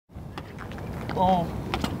Boom.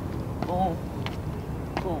 Boom.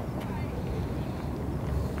 Boom.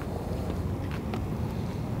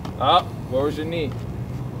 Up. Where's your knee?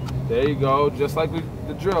 There you go. Just like with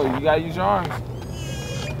the drill. You gotta use your arms.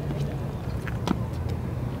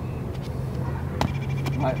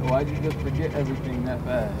 Why'd you just forget everything that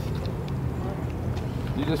fast?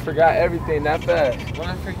 You just forgot everything that fast. What did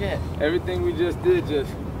I forget? Everything we just did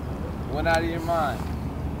just went out of your mind.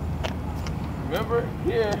 Remember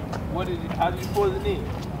here, how did you pull the knee?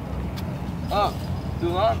 Up, through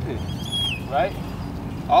the armpit, right?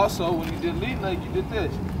 Also, when you did lead leg, you did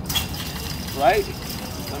this, right?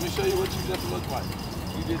 Let me show you what you just look like.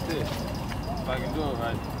 You did this, if I can do it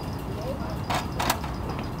right.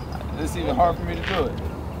 It's even hard for me to do it.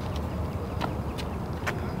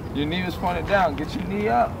 Your knee was pointed down. Get your knee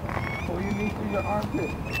up. Pull your knee through your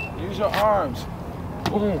armpit. Use your arms.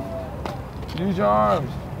 Boom. Use your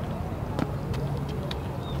arms.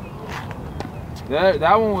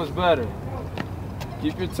 That one was better.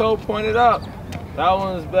 Keep your toe pointed up. That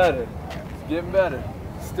one is better. It's getting better.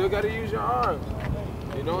 Still got to use your arms.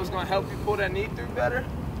 You know what's going to help you pull that knee through better?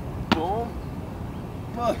 Boom.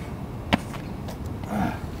 Look.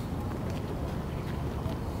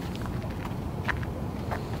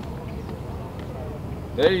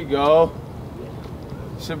 There you go.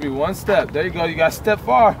 Should be one step. There you go. You got to step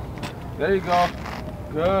far. There you go.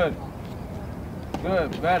 Good.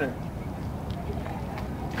 Good. Better.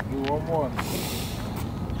 Do one more.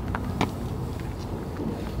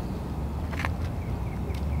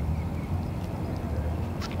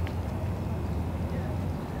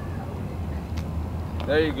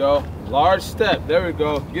 There you go. Large step. There we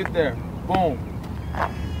go. Get there. Boom.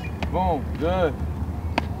 Boom. Good.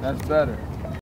 That's better.